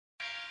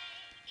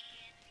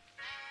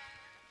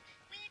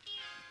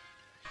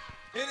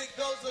And it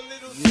goes a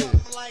little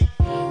something like...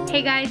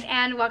 Hey guys,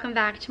 and welcome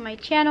back to my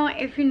channel.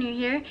 If you're new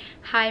here,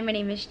 hi, my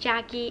name is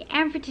Jackie,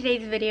 and for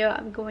today's video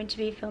I'm going to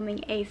be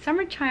filming a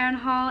summer try-on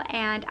haul,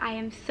 and I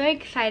am so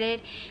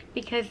excited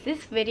because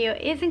this video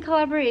is in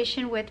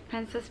collaboration with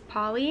Princess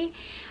Polly.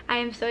 I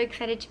am so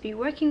excited to be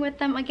working with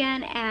them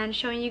again and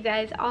showing you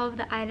guys all of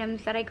the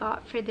items that I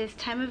got for this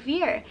time of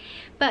year.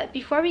 But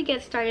before we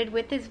get started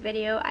with this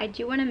video, I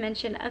do want to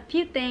mention a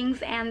few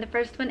things, and the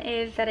first one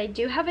is that I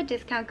do have a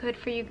discount code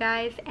for you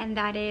guys, and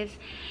that is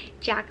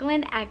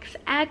Jacqueline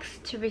XX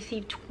to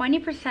receive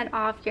 20%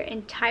 off your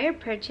entire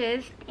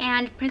purchase.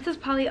 And Princess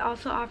Polly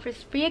also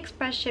offers free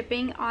express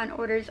shipping on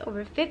orders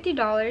over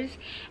 $50,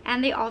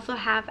 and they also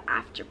have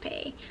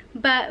Afterpay.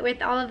 But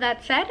with all of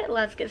that said,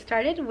 let's get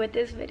started with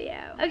this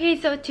video. Okay,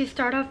 so to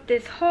start off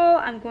this haul,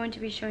 I'm going to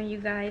be showing you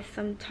guys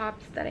some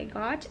tops that I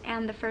got,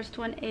 and the first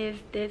one is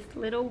this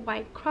little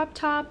white crop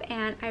top,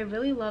 and I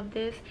really love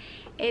this.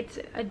 It's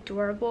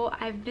adorable.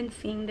 I've been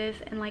seeing this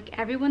in like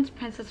everyone's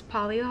Princess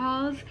Polly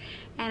hauls,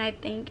 and I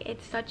think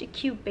it's such a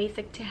cute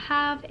basic to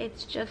have.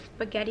 It's just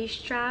spaghetti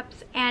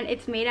straps, and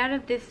it's made out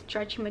of this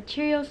stretchy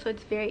material, so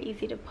it's very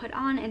easy to put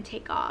on and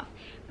take off.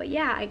 But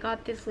yeah, I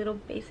got this little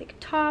basic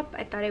top.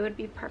 I thought it would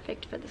be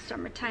perfect for the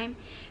summertime,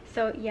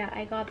 so yeah,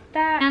 I got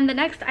that. And the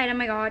next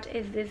item I got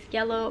is this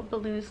yellow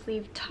balloon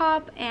sleeve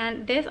top,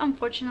 and this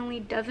unfortunately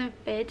doesn't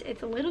fit.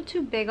 It's a little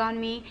too big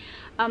on me.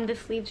 The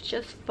sleeves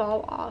just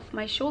fall off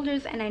my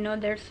shoulders, and I know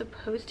they're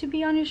supposed to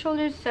be on your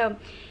shoulders, so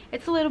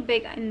it's a little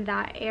big in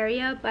that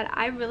area. But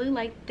I really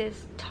like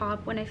this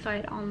top when I saw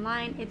it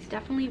online. It's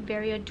definitely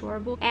very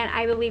adorable, and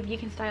I believe you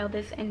can style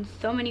this in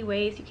so many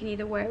ways. You can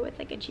either wear it with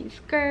like a jean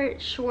skirt,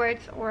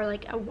 shorts, or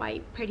like a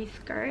white pretty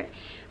skirt.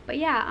 But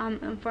yeah,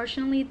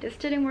 unfortunately this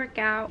didn't work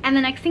out. And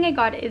the next thing I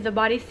got is a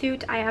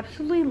bodysuit. I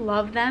absolutely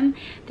love them.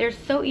 They're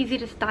so easy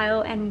to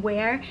style and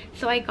wear.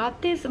 So I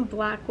got this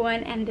black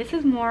one, and this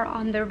is more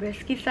on the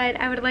risky side,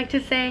 I would like to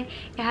say.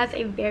 It has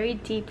a very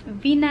deep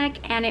v-neck,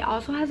 and it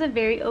also has a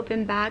very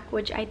open back,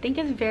 which I think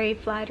is very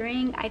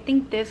flattering. I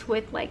think this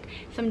with like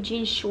some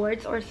jean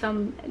shorts or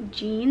some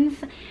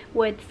jeans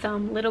with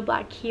some little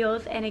black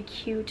heels and a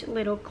cute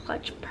little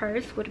clutch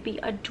purse would be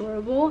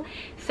adorable.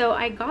 So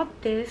I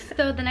got this.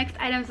 So the next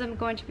items I'm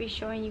going to be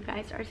showing you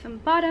guys are some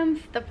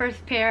bottoms. The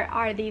first pair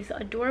are these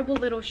adorable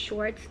little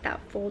shorts that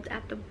fold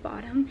at the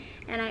bottom,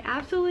 and I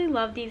absolutely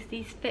love these.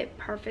 These fit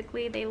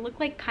perfectly. They look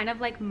like kind of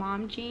like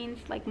mom jeans,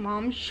 like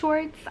mom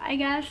shorts, I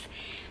guess.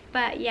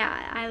 But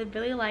yeah, I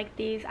really like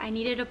these. I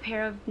needed a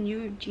pair of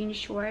new jean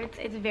shorts.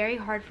 It's very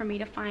hard for me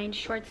to find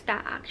shorts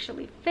that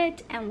actually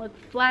fit and look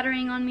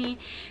flattering on me.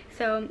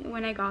 So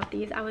when I got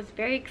these, I was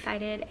very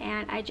excited,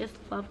 and I just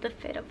love the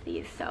fit of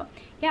these. So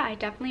yeah, I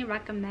definitely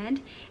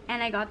recommend.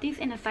 And I got these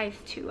in a size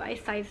 2. I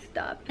sized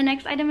up. The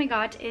next item I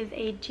got is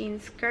a jean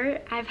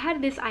skirt. I've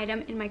had this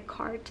item in my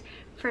cart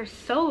for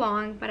so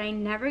long, but I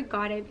never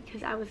got it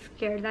because I was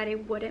scared that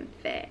it wouldn't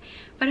fit.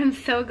 But I'm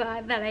so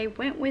glad that I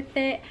went with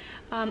it.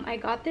 I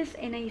got this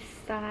in a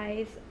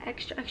size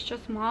extra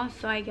small,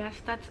 so I guess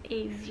that's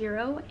a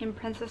 0 in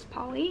Princess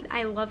Polly.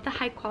 I love the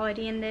high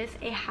quality in this.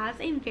 It has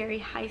a very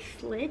high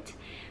slit,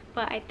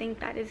 but I think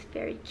that is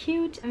very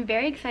cute. I'm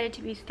very excited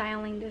to be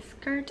styling this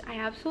skirt. I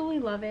absolutely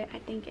love it. I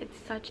think it's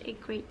such a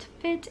great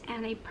fit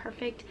and a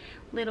perfect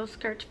little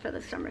skirt for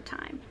the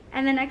summertime.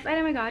 And the next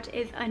item I got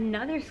is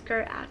another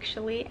skirt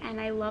actually, and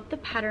I love the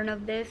pattern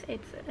of this.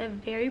 It's a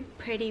very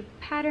pretty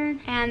pattern,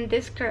 and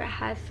this skirt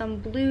has some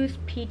blues,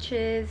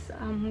 peaches,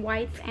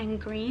 whites, and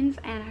greens,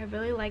 and I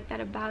really like that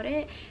about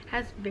it. It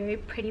has very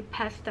pretty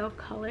pastel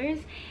colors,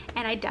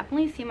 and I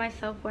definitely see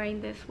myself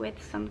wearing this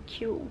with some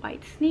cute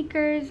white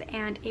sneakers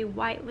and a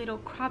white little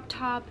crop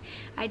top.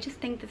 I just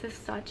think this is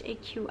such a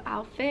cute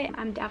outfit.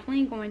 I'm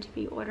definitely going to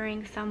be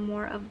ordering some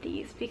more of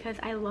these because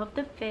I love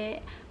the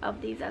fit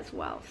of these as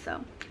well.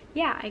 So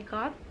yeah, I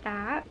got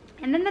that.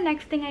 And then the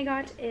next thing I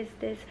got is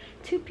this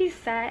 2-piece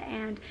set,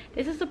 and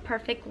this is a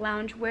perfect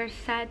loungewear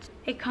set.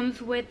 It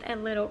comes with a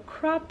little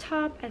crop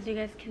top, as you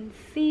guys can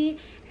see,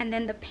 and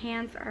then the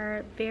pants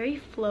are very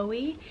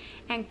flowy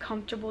and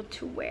comfortable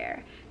to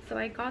wear. So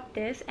I got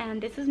this,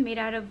 and this is made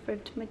out of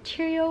ribbed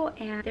material,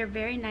 and they're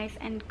very nice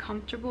and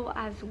comfortable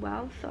as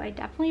well, so I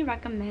definitely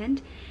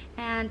recommend.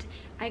 And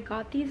I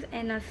got these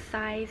in a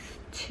size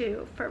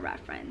 2 for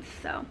reference.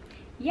 So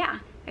yeah,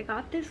 I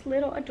got this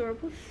little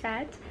adorable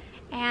set.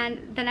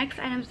 And the next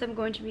items I'm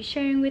going to be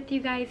sharing with you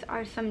guys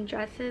are some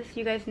dresses.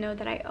 You guys know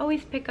that I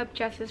always pick up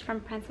dresses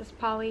from Princess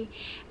Polly,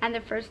 and the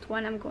first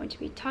one I'm going to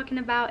be talking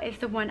about is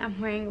the one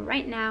I'm wearing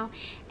right now,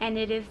 and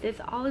it is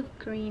this olive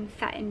green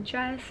satin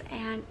dress,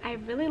 and I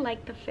really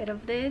like the fit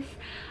of this.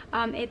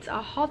 It's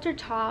a halter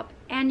top,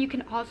 and you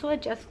can also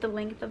adjust the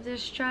length of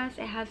this dress.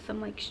 It has some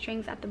like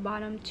strings at the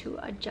bottom to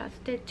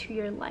adjust it to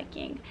your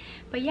liking.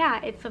 But yeah,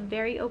 it's a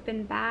very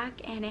open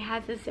back, and it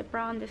has a zipper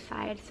on the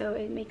side, so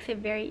it makes it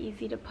very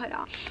easy to put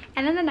on.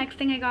 And then the next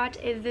thing I got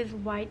is this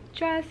white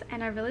dress,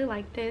 and I really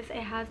like this.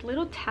 It has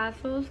little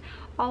tassels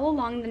all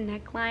along the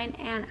neckline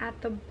and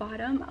at the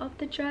bottom of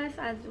the dress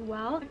as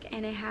well,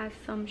 and it has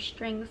some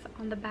strings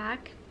on the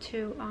back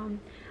to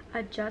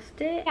adjust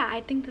it. Yeah,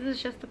 I think this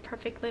is just the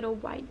perfect little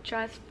white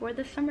dress for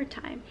the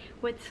summertime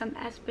with some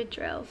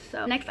espadrilles.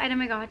 So next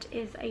item I got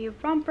is a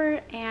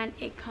romper, and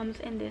it comes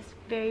in this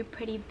very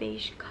pretty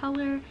beige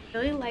color. I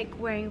really like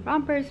wearing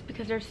rompers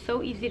because they're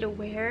so easy to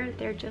wear.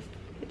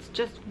 It's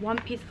just one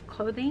piece of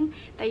clothing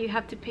that you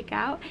have to pick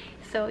out.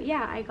 So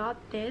yeah, I got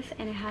this,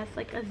 and it has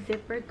like a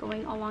zipper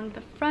going along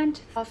the front.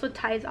 It also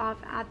ties off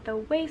at the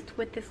waist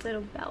with this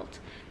little belt.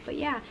 But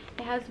yeah,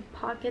 it has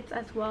pockets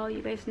as well.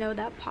 You guys know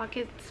that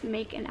pockets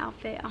make an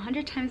outfit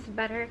 100 times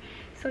better.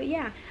 So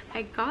yeah,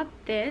 I got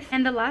this.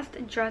 And the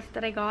last dress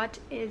that I got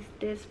is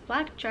this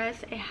black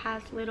dress. It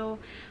has little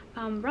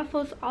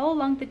ruffles all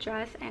along the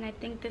dress, and I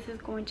think this is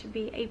going to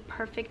be a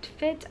perfect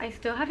fit. I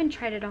still haven't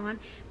tried it on,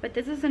 but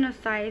this is in a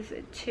size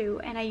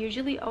 2, and I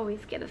usually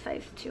always get a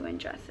size 2 in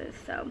dresses.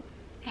 So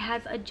it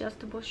has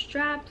adjustable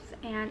straps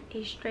and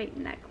a straight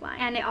neckline,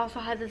 and it also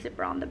has a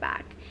zipper on the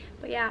back.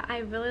 But yeah, I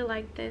really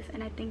like this,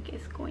 and I think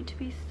it's going to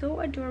be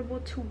so adorable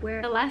to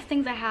wear. The last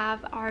things I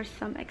have are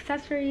some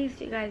accessories.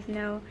 You guys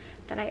know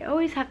that I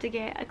always have to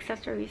get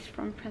accessories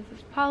from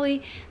Princess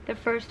Polly. The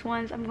first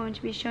ones I'm going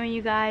to be showing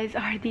you guys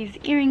are these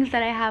earrings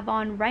that I have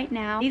on right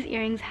now. These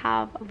earrings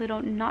have a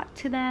little knot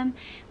to them,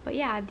 but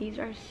yeah, these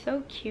are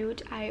so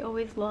cute. I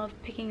always love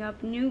picking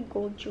up new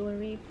gold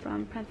jewelry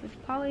from Princess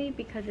Polly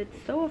because it's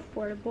so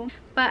affordable.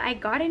 But I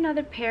got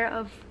another pair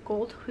of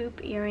gold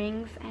hoop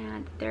earrings,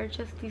 and they're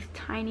just these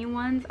tiny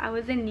ones. I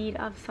was in need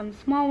of some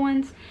small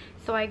ones,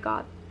 so I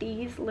got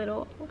these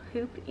little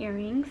hoop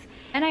earrings.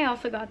 And I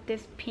also got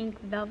this pink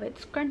velvet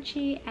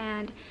scrunchie,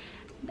 and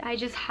I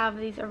just have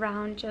these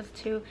around just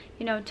to,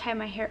 you know, tie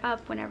my hair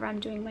up whenever I'm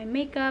doing my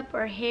makeup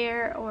or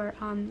hair or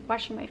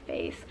washing my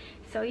face.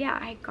 So yeah,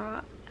 I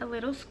got a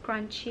little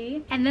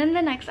scrunchie. And then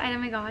the next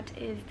item I got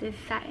is this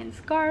satin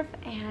scarf,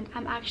 and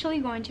I'm actually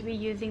going to be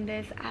using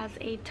this as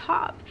a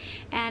top,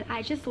 and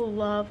I just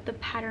love the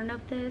pattern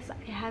of this.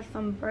 It has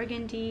some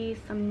burgundy,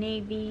 some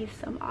navy,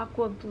 some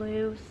aqua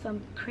blue,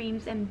 some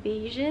creams and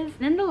beiges. And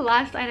then the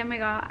last item I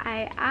got,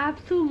 I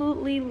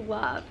absolutely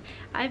love.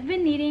 I've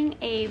been needing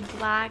a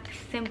black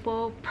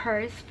simple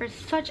purse for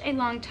such a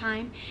long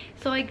time,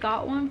 so I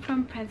got one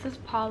from Princess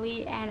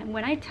Polly, and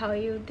when I tell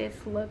you this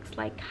looks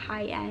like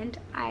high-end,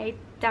 I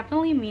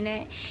definitely mean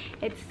it.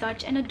 It's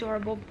such an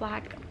adorable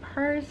black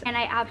purse, and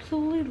I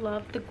absolutely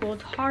love the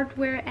gold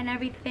hardware and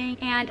everything,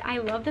 and I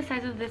love the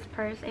size of this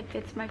purse. It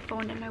fits my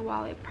phone and my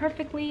wallet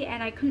perfectly,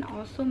 and I can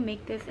also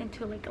make this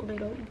into like a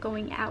little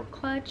going out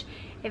clutch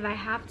if I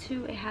have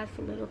to. It has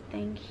a little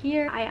thing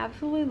here. I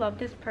absolutely love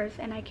this purse,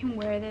 and I can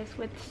wear this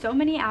with so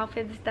many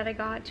outfits that I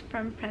got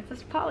from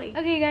Princess Polly.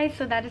 Okay guys,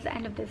 so that is the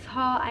end of this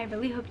haul. I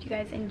really hope you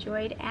guys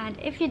enjoyed, and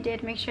if you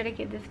did, make sure to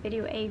give this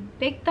video a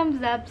big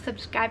thumbs up,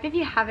 subscribe if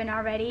you haven't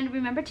already, and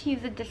remember to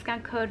use the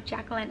discount code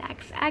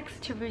JACQUELINEXX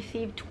to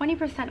receive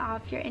 20%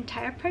 off your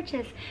entire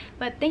purchase.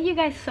 But thank you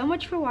guys so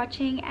much for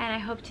watching, and I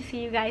hope to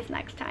see you guys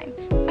next time.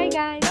 Bye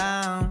guys.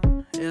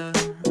 Down, yeah.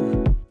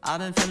 I've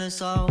been feeling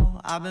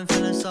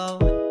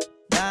so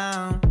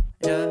down,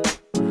 yeah.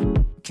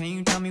 Can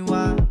you tell me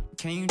why?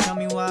 Can you tell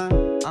me why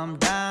I'm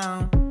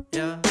down,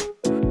 yeah?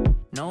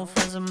 No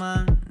friends of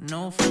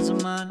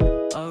mine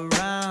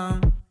around.